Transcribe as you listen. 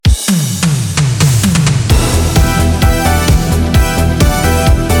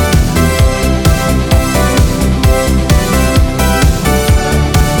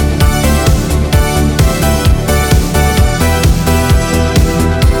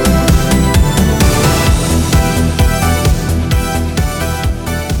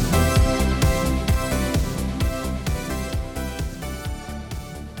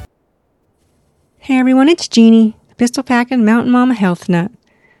it's Jeannie, pistol packing Mountain Mama Health Nut.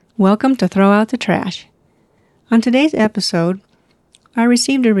 Welcome to Throw Out the Trash. On today's episode, I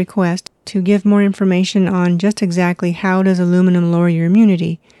received a request to give more information on just exactly how does aluminum lower your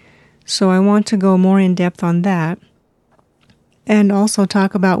immunity. So I want to go more in depth on that and also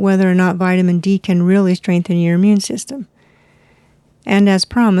talk about whether or not vitamin D can really strengthen your immune system. And as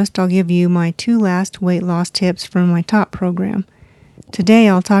promised, I'll give you my 2 last weight loss tips from my TOTT program. Today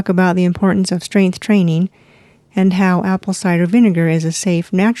I'll talk about the importance of strength training and how apple cider vinegar is a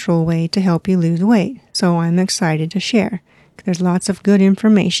safe, natural way to help you lose weight. So I'm excited to share. There's lots of good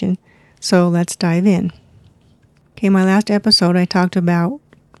information, so let's dive in. Okay, my last episode I talked about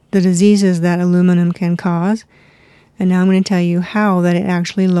the diseases that aluminum can cause, and now I'm going to tell you how that it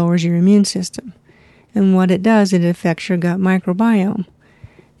actually lowers your immune system. And what it does, it affects your gut microbiome,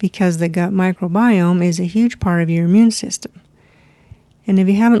 because the gut microbiome is a huge part of your immune system. And if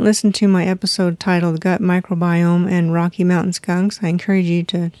you haven't listened to my episode titled Gut Microbiome and Rocky Mountain Skunks, I encourage you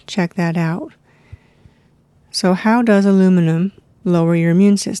to check that out. So how does aluminum lower your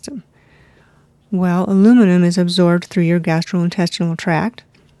immune system? Well, aluminum is absorbed through your gastrointestinal tract,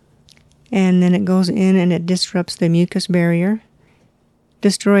 and then it goes in and it disrupts the mucus barrier,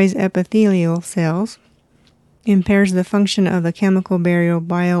 destroys epithelial cells, impairs the function of the chemical barrier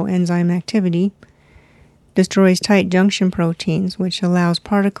bioenzyme activity, destroys tight junction proteins, which allows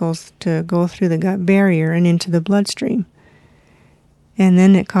particles to go through the gut barrier and into the bloodstream. And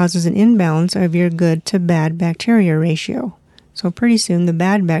then it causes an imbalance of your good to bad bacteria ratio. So pretty soon the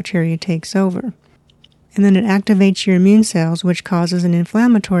bad bacteria takes over. And then it activates your immune cells, which causes an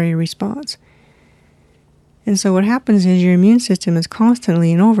inflammatory response. And so what happens is your immune system is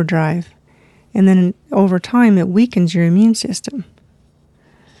constantly in overdrive. And then over time it weakens your immune system.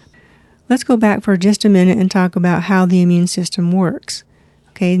 Let's go back for just a minute and talk about how the immune system works.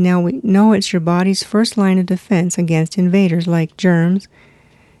 Okay, now we know it's your body's first line of defense against invaders like germs,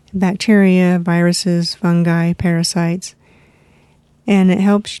 bacteria, viruses, fungi, parasites. And it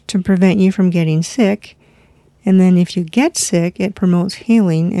helps to prevent you from getting sick. And then if you get sick, it promotes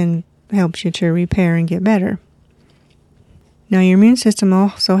healing and helps you to repair and get better. Now your immune system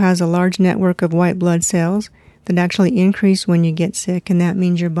also has a large network of white blood cells that actually increase when you get sick, and that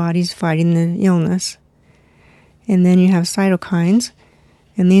means your body's fighting the illness. And then you have cytokines,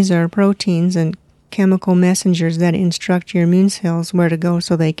 and these are proteins and chemical messengers that instruct your immune cells where to go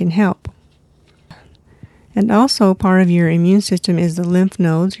so they can help. And also part of your immune system is the lymph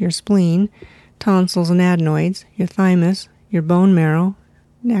nodes, your spleen, tonsils and adenoids, your thymus, your bone marrow,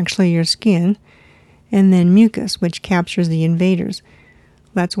 actually your skin, and then mucus, which captures the invaders.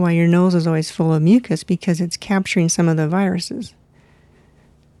 That's why your nose is always full of mucus, because it's capturing some of the viruses.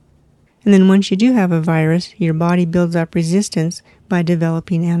 And then once you do have a virus, your body builds up resistance by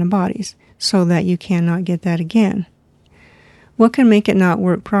developing antibodies so that you cannot get that again. What can make it not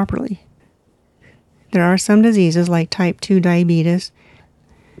work properly? There are some diseases like type 2 diabetes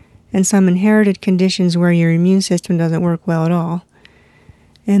and some inherited conditions where your immune system doesn't work well at all.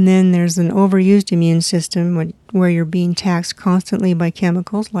 And then there's an overused immune system where you're being taxed constantly by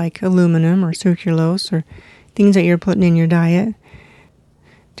chemicals like aluminum or sucralose or things that you're putting in your diet.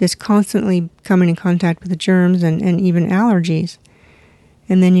 Just constantly coming in contact with the germs and even allergies.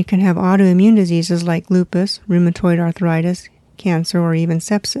 And then you can have autoimmune diseases like lupus, rheumatoid arthritis, cancer, or even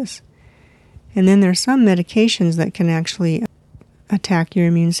sepsis. And then there's some medications that can actually attack your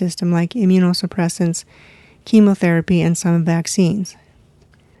immune system, like immunosuppressants, chemotherapy, and some vaccines.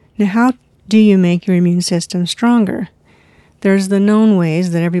 Now, how do you make your immune system stronger? There's the known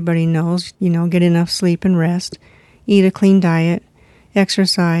ways that everybody knows, get enough sleep and rest, eat a clean diet,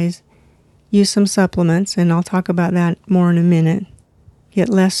 exercise, use some supplements, and I'll talk about that more in a minute, get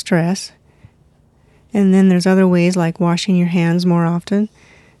less stress. And then there's other ways like washing your hands more often,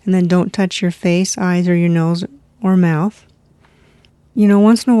 and then don't touch your face, eyes, or your nose or mouth.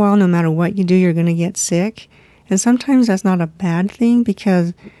 Once in a while, no matter what you do, you're going to get sick. And sometimes that's not a bad thing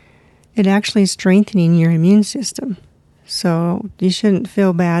because it actually is strengthening your immune system. So you shouldn't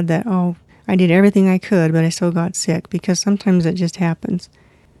feel bad that, I did everything I could, but I still got sick, because sometimes it just happens.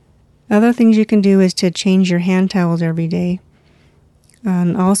 Other things you can do is to change your hand towels every day.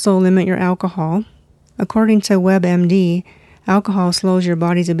 And also limit your alcohol. According to WebMD, alcohol slows your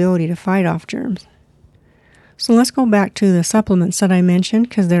body's ability to fight off germs. So let's go back to the supplements that I mentioned,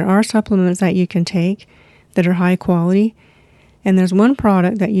 because there are supplements that you can take that are high quality. And there's one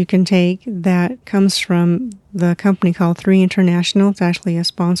product that you can take that comes from the company called 3 International. It's actually a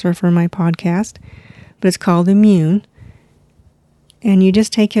sponsor for my podcast, but it's called Immune. And you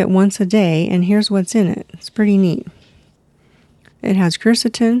just take it once a day, and here's what's in it. It's pretty neat. It has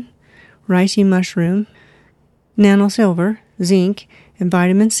quercetin, ricey mushroom, nanosilver, zinc, and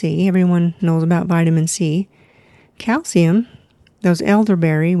vitamin C. Everyone knows about vitamin C. Calcium, those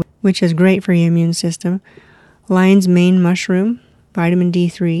elderberry, which is great for your immune system. Lion's mane mushroom, vitamin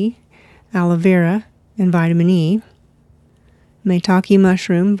D3, aloe vera, and vitamin E. Maitake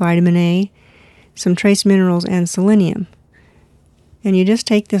mushroom, vitamin A, some trace minerals, and selenium. And you just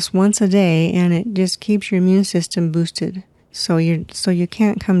take this once a day, and it just keeps your immune system boosted, so you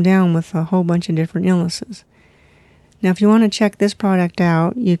can't come down with a whole bunch of different illnesses. Now, if you want to check this product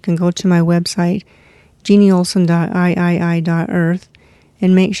out, you can go to my website, jeannieolson.iii.earth,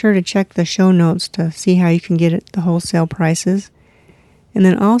 and make sure to check the show notes to see how you can get it the wholesale prices. And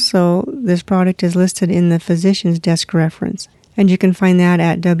then also, this product is listed in the physician's desk reference, and you can find that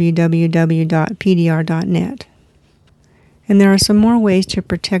at www.pdr.net. And there are some more ways to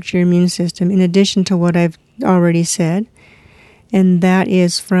protect your immune system in addition to what I've already said, and that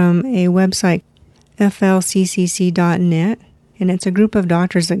is from a website, flccc.net, and it's a group of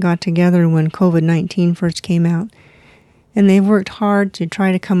doctors that got together when COVID-19 first came out. And they've worked hard to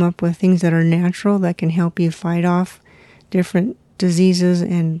try to come up with things that are natural that can help you fight off different diseases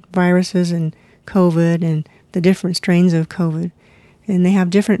and viruses and COVID and the different strains of COVID. And they have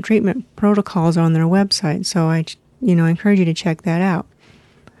different treatment protocols on their website, so I encourage you to check that out.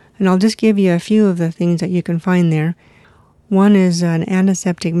 And I'll just give you a few of the things that you can find there. One is an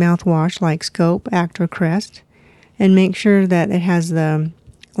antiseptic mouthwash like Scope, Act, or Crest, and make sure that it has the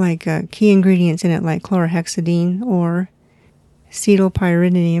key ingredients in it like chlorhexidine or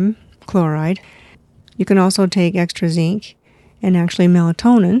cetylpyridinium chloride. You can also take extra zinc and actually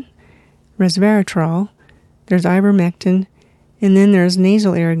melatonin, resveratrol, there's ivermectin, and then there's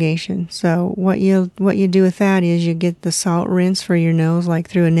nasal irrigation. So what you do with that is you get the salt rinse for your nose, like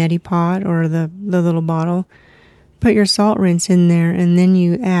through a neti pot or the little bottle. Put your salt rinse in there, and then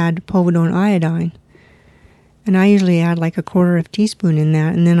you add povidone iodine. And I usually add like a quarter of a teaspoon in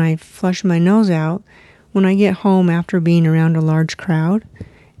that, and then I flush my nose out when I get home after being around a large crowd.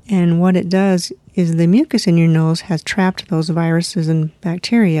 And what it does is the mucus in your nose has trapped those viruses and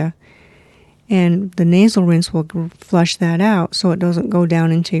bacteria, and the nasal rinse will flush that out so it doesn't go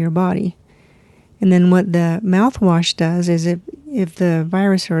down into your body. And then what the mouthwash does is if the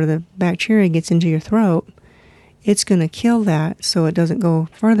virus or the bacteria gets into your throat, it's going to kill that so it doesn't go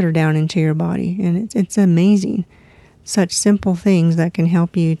further down into your body. And it's amazing. Such simple things that can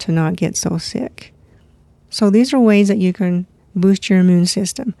help you to not get so sick. So these are ways that you can boost your immune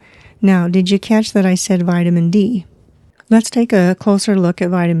system. Now, did you catch that I said vitamin D? Let's take a closer look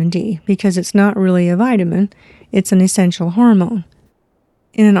at vitamin D, because it's not really a vitamin, it's an essential hormone.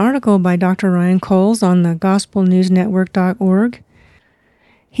 In an article by Dr. Ryan Coles on the gospelnewsnetwork.org,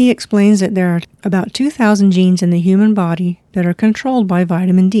 he explains that there are about 2,000 genes in the human body that are controlled by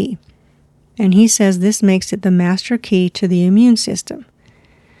vitamin D, and he says this makes it the master key to the immune system.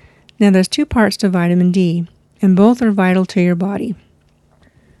 Now, there's two parts to vitamin D, and both are vital to your body.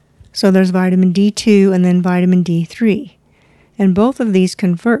 So there's vitamin D2 and then vitamin D3, and both of these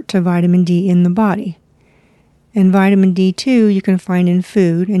convert to vitamin D in the body. And vitamin D2 you can find in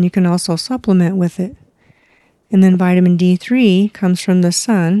food, and you can also supplement with it. And then vitamin D3 comes from the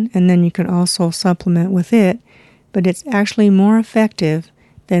sun, and then you can also supplement with it, but it's actually more effective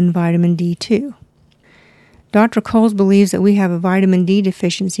than vitamin D2. Dr. Coles believes that we have a vitamin D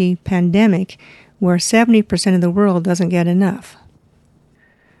deficiency pandemic where 70% of the world doesn't get enough.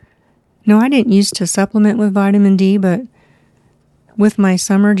 Now, I didn't used to supplement with vitamin D, but with my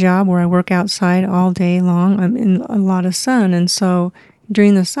summer job where I work outside all day long, I'm in a lot of sun, and so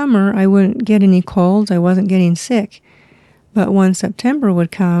during the summer I wouldn't get any colds, I wasn't getting sick. But when September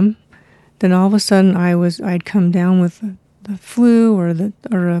would come, then all of a sudden I'd come down with the flu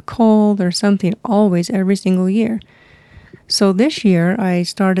or a cold or something, always, every single year. So this year I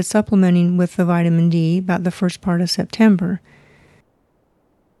started supplementing with the vitamin D about the first part of September.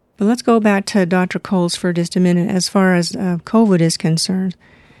 But let's go back to Dr. Coles for just a minute as far as COVID is concerned.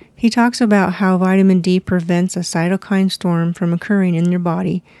 He talks about how vitamin D prevents a cytokine storm from occurring in your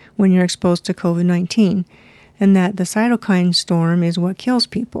body when you're exposed to COVID-19, and that the cytokine storm is what kills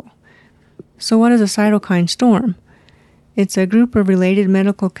people. So what is a cytokine storm? It's a group of related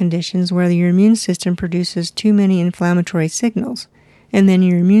medical conditions where your immune system produces too many inflammatory signals, and then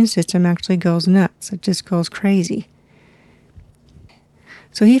your immune system actually goes nuts. It just goes crazy.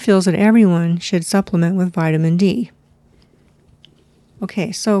 So he feels that everyone should supplement with vitamin D.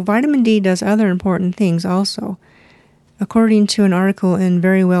 Okay, so vitamin D does other important things also. According to an article in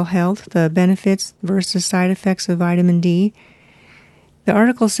Very Well Health, the benefits versus side effects of vitamin D, the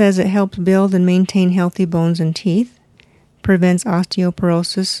article says it helps build and maintain healthy bones and teeth, prevents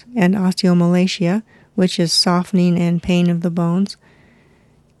osteoporosis and osteomalacia, which is softening and pain of the bones.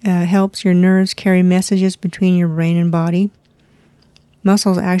 Helps your nerves carry messages between your brain and body.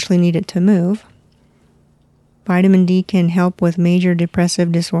 Muscles actually need it to move. Vitamin D can help with major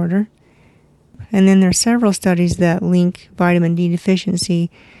depressive disorder. And then there are several studies that link vitamin D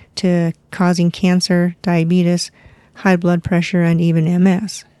deficiency to causing cancer, diabetes, high blood pressure, and even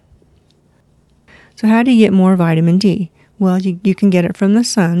MS. So how do you get more vitamin D? Well, you can get it from the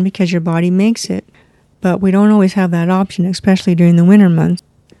sun because your body makes it, but we don't always have that option, especially during the winter months.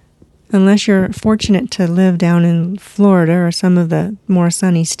 Unless you're fortunate to live down in Florida or some of the more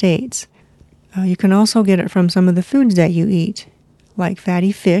sunny states. You can also get it from some of the foods that you eat, like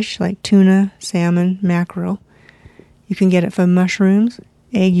fatty fish, like tuna, salmon, mackerel. You can get it from mushrooms,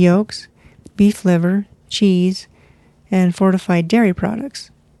 egg yolks, beef liver, cheese, and fortified dairy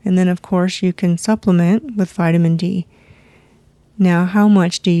products. And then, of course, you can supplement with vitamin D. Now, how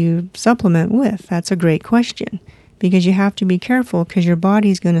much do you supplement with? That's a great question, because you have to be careful because your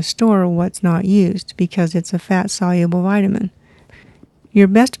body's going to store what's not used because it's a fat-soluble vitamin. Your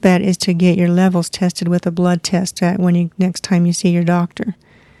best bet is to get your levels tested with a blood test next time you see your doctor.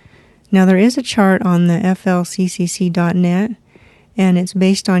 Now, there is a chart on the flccc.net, and it's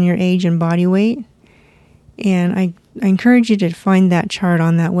based on your age and body weight. And I encourage you to find that chart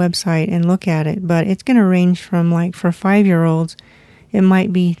on that website and look at it. But it's going to range from, like, for 5-year-olds, it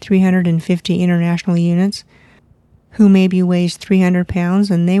might be 350 international units, who maybe weighs 300 pounds,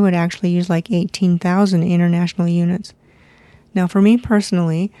 and they would actually use like 18,000 international units. Now, for me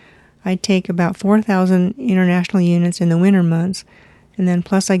personally, I take about 4,000 international units in the winter months, and then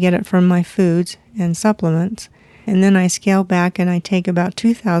plus I get it from my foods and supplements, and then I scale back and I take about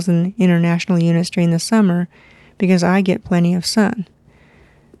 2,000 international units during the summer because I get plenty of sun.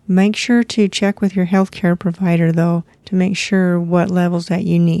 Make sure to check with your healthcare provider, though, to make sure what levels that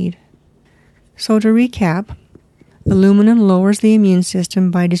you need. So to recap, aluminum lowers the immune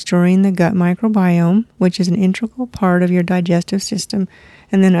system by destroying the gut microbiome, which is an integral part of your digestive system,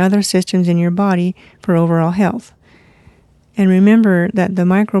 and then other systems in your body for overall health. And remember that the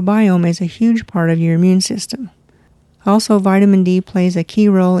microbiome is a huge part of your immune system. Also, vitamin D plays a key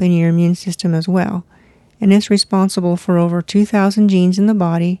role in your immune system as well, and it's responsible for over 2,000 genes in the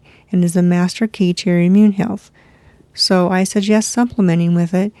body and is the master key to your immune health. So I suggest supplementing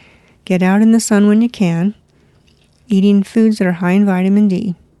with it. Get out in the sun when you can, eating foods that are high in vitamin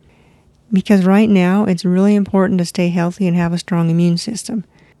D. Because right now, it's really important to stay healthy and have a strong immune system.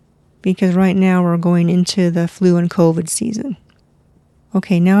 Because right now, we're going into the flu and COVID season.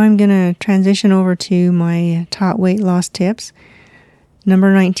 Okay, now I'm going to transition over to my TOTT weight loss tips.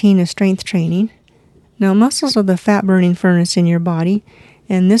 Number 19 is strength training. Now, muscles are the fat-burning furnace in your body,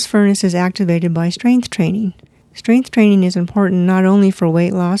 and this furnace is activated by strength training. Strength training is important not only for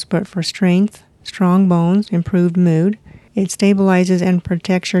weight loss, but for strength, strong bones, improved mood. It stabilizes and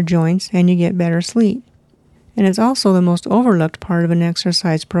protects your joints, and you get better sleep. And it's also the most overlooked part of an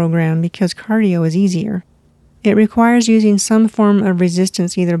exercise program because cardio is easier. It requires using some form of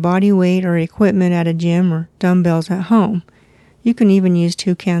resistance, either body weight or equipment at a gym or dumbbells at home. You can even use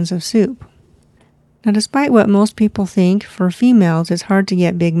 2 cans of soup. Now, despite what most people think, for females it's hard to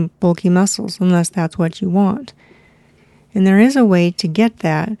get big, bulky muscles unless that's what you want. And there is a way to get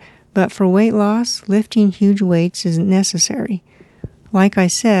that, but for weight loss, lifting huge weights isn't necessary. Like I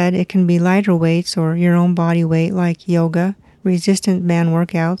said, it can be lighter weights or your own body weight like yoga, resistance band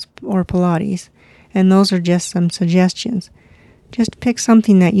workouts, or Pilates. And those are just some suggestions. Just pick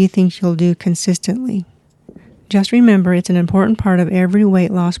something that you think you'll do consistently. Just remember, it's an important part of every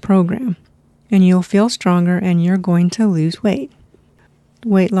weight loss program. And you'll feel stronger and you're going to lose weight.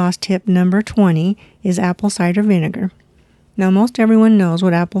 Weight loss tip number 20 is apple cider vinegar. Now, most everyone knows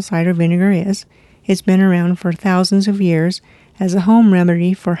what apple cider vinegar is. It's been around for thousands of years as a home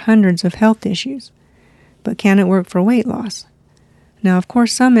remedy for hundreds of health issues. But can it work for weight loss? Now, of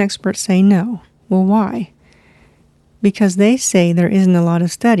course, some experts say no. Well, why? Because they say there isn't a lot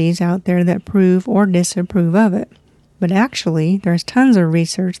of studies out there that prove or disapprove of it. But actually, there's tons of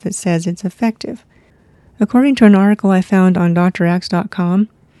research that says it's effective. According to an article I found on drax.com,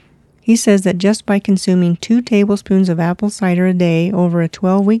 he says that just by consuming 2 tablespoons of apple cider a day over a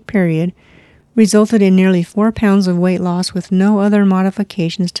 12-week period resulted in nearly 4 pounds of weight loss with no other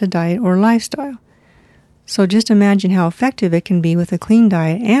modifications to diet or lifestyle. So just imagine how effective it can be with a clean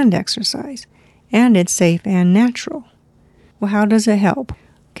diet and exercise. And it's safe and natural. Well, how does it help?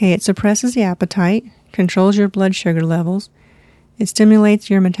 Okay, it suppresses the appetite, controls your blood sugar levels, it stimulates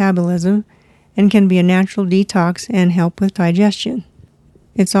your metabolism, and can be a natural detox and help with digestion.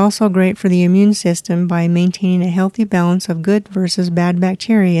 It's also great for the immune system by maintaining a healthy balance of good versus bad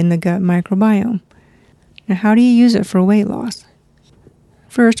bacteria in the gut microbiome. Now, how do you use it for weight loss?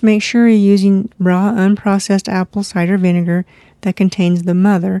 First, make sure you're using raw, unprocessed apple cider vinegar that contains the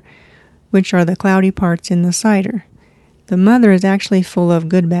mother, which are the cloudy parts in the cider. The mother is actually full of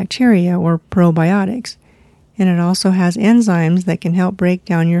good bacteria or probiotics, and it also has enzymes that can help break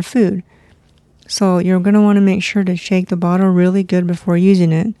down your food. So you're going to want to make sure to shake the bottle really good before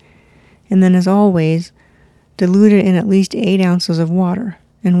using it. And then, as always, dilute it in at least 8 ounces of water.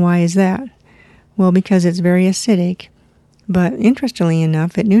 And why is that? Well, because it's very acidic, but interestingly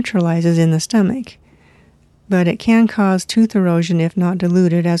enough, it neutralizes in the stomach. But it can cause tooth erosion if not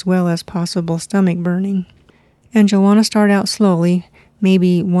diluted, as well as possible stomach burning. And you'll want to start out slowly,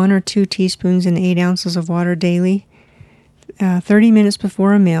 maybe 1 or 2 teaspoons in 8 ounces of water daily, 30 minutes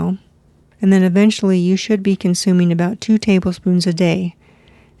before a meal, and then eventually you should be consuming about 2 tablespoons a day.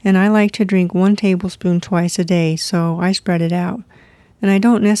 And I like to drink 1 tablespoon twice a day, so I spread it out. And I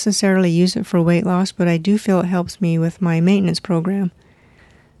don't necessarily use it for weight loss, but I do feel it helps me with my maintenance program.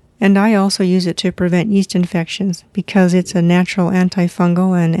 And I also use it to prevent yeast infections because it's a natural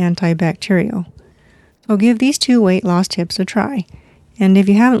antifungal and antibacterial. So give these 2 weight loss tips a try. And if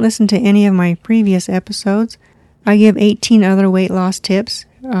you haven't listened to any of my previous episodes, I give 18 other weight loss tips,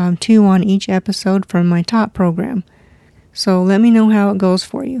 2 on each episode from my TOTT program. So let me know how it goes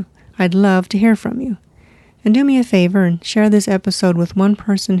for you. I'd love to hear from you. And do me a favor and share this episode with one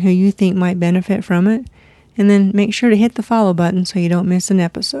person who you think might benefit from it, and then make sure to hit the follow button so you don't miss an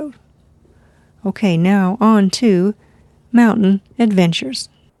episode. Okay, now on to mountain adventures.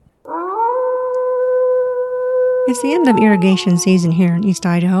 It's the end of irrigation season here in East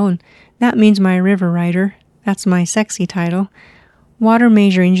Idaho, and that means my river rider, that's my sexy title, water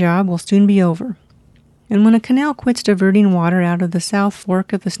measuring job will soon be over. And when a canal quits diverting water out of the South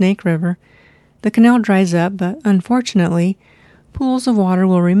Fork of the Snake River, the canal dries up, but unfortunately, pools of water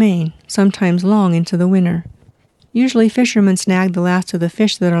will remain, sometimes long into the winter. Usually fishermen snag the last of the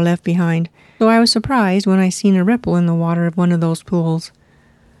fish that are left behind, so I was surprised when I seen a ripple in the water of one of those pools.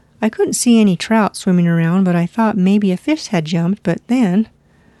 I couldn't see any trout swimming around, but I thought maybe a fish had jumped, but then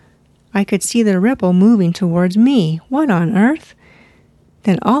I could see the ripple moving towards me. What on earth?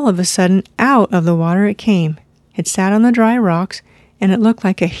 Then all of a sudden, out of the water it came. It sat on the dry rocks, and it looked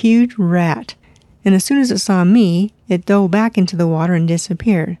like a huge rat. And as soon as it saw me, it dove back into the water and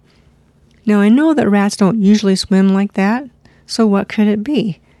disappeared. Now I know that rats don't usually swim like that, so what could it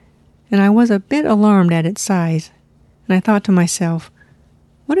be? And I was a bit alarmed at its size. And I thought to myself,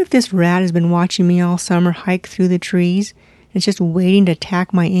 what if this rat has been watching me all summer hike through the trees, and it's just waiting to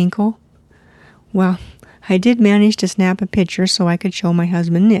attack my ankle? Well, I did manage to snap a picture so I could show my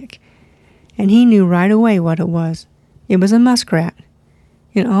husband Nick. And he knew right away what it was. It was a muskrat.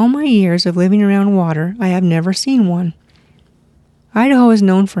 In all my years of living around water, I have never seen one. Idaho is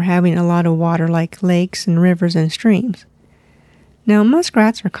known for having a lot of water like lakes and rivers and streams. Now,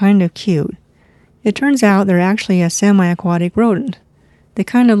 muskrats are kind of cute. It turns out they're actually a semi-aquatic rodent. They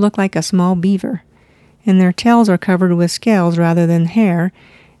kind of look like a small beaver, and their tails are covered with scales rather than hair,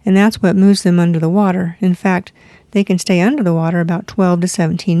 and that's what moves them under the water. In fact, they can stay under the water about 12 to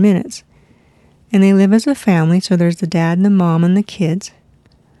 17 minutes. And they live as a family, so there's the dad and the mom and the kids.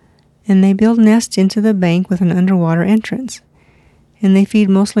 And they build nests into the bank with an underwater entrance. And they feed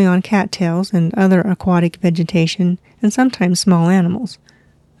mostly on cattails and other aquatic vegetation, and sometimes small animals.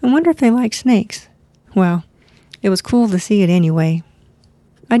 I wonder if they like snakes. Well, it was cool to see it anyway.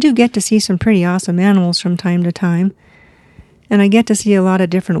 I do get to see some pretty awesome animals from time to time, and I get to see a lot of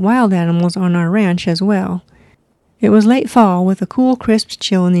different wild animals on our ranch as well. It was late fall with a cool, crisp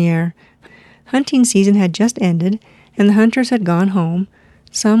chill in the air. Hunting season had just ended, and the hunters had gone home,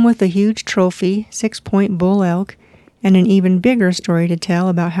 some with a huge trophy, 6-point bull elk, and an even bigger story to tell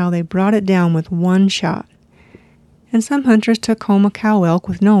about how they brought it down with one shot. And some hunters took home a cow elk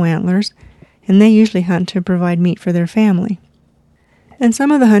with no antlers, and they usually hunt to provide meat for their family. And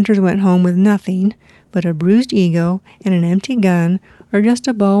some of the hunters went home with nothing but a bruised ego and an empty gun, or just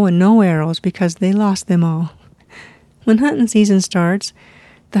a bow and no arrows because they lost them all. When hunting season starts,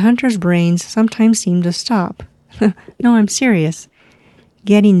 the hunters' brains sometimes seem to stop. No, I'm serious.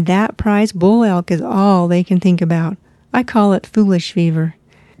 Getting that prize bull elk is all they can think about. I call it foolish fever.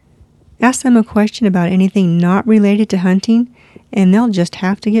 Ask them a question about anything not related to hunting, and they'll just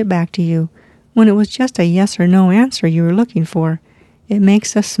have to get back to you, when it was just a yes or no answer you were looking for. It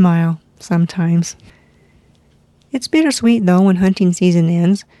makes us smile, sometimes. It's bittersweet, though, when hunting season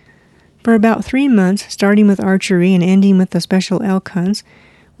ends. For about 3 months, starting with archery and ending with the special elk hunts,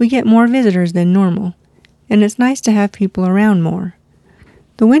 we get more visitors than normal, and it's nice to have people around more.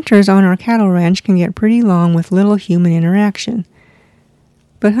 The winters on our cattle ranch can get pretty long with little human interaction.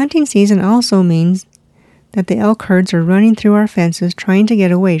 But hunting season also means that the elk herds are running through our fences trying to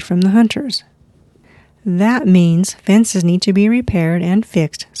get away from the hunters. That means fences need to be repaired and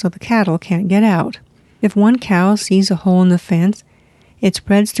fixed so the cattle can't get out. If one cow sees a hole in the fence, it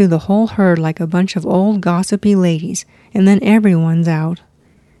spreads through the whole herd like a bunch of old gossipy ladies, and then everyone's out.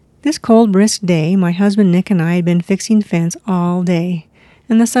 This cold, brisk day, my husband Nick and I had been fixing fence all day,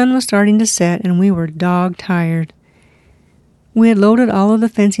 and the sun was starting to set and we were dog-tired. We had loaded all of the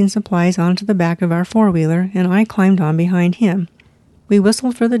fencing supplies onto the back of our four-wheeler, and I climbed on behind him. We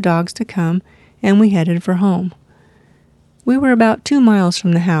whistled for the dogs to come, and we headed for home. We were about 2 miles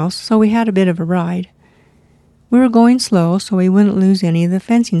from the house, so we had a bit of a ride. We were going slow so we wouldn't lose any of the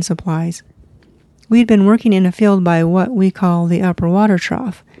fencing supplies. We had been working in a field by what we call the upper water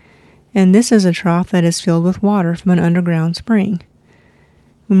trough, and this is a trough that is filled with water from an underground spring.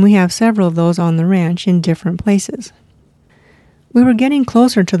 And we have several of those on the ranch in different places. We were getting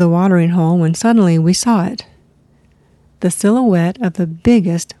closer to the watering hole when suddenly we saw it. The silhouette of the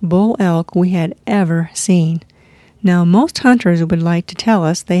biggest bull elk we had ever seen. Now, most hunters would like to tell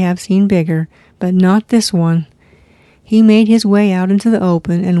us they have seen bigger, but not this one. He made his way out into the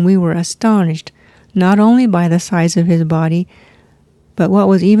open, and we were astonished, not only by the size of his body, but what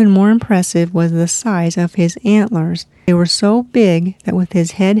was even more impressive was the size of his antlers. They were so big that with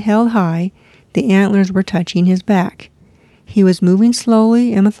his head held high, the antlers were touching his back. He was moving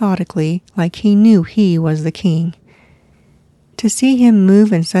slowly and methodically, like he knew he was the king. To see him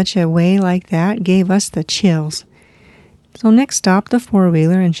move in such a way like that gave us the chills. So Nick stopped the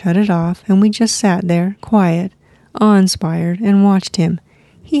four-wheeler and shut it off, and we just sat there, quiet, awe-inspired, and watched him.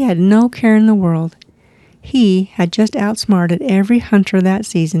 He had no care in the world. He had just outsmarted every hunter that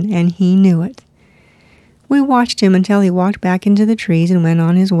season, and he knew it. We watched him until he walked back into the trees and went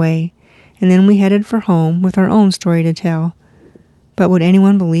on his way, and then we headed for home with our own story to tell. But would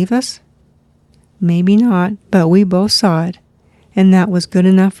anyone believe us? Maybe not, but we both saw it, and that was good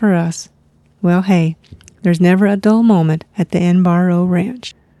enough for us. Well, hey, there's never a dull moment at the Enbaro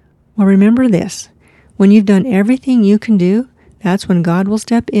Ranch. Well, remember this. When you've done everything you can do, that's when God will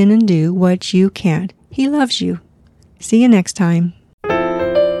step in and do what you can't. He loves you. See you next time.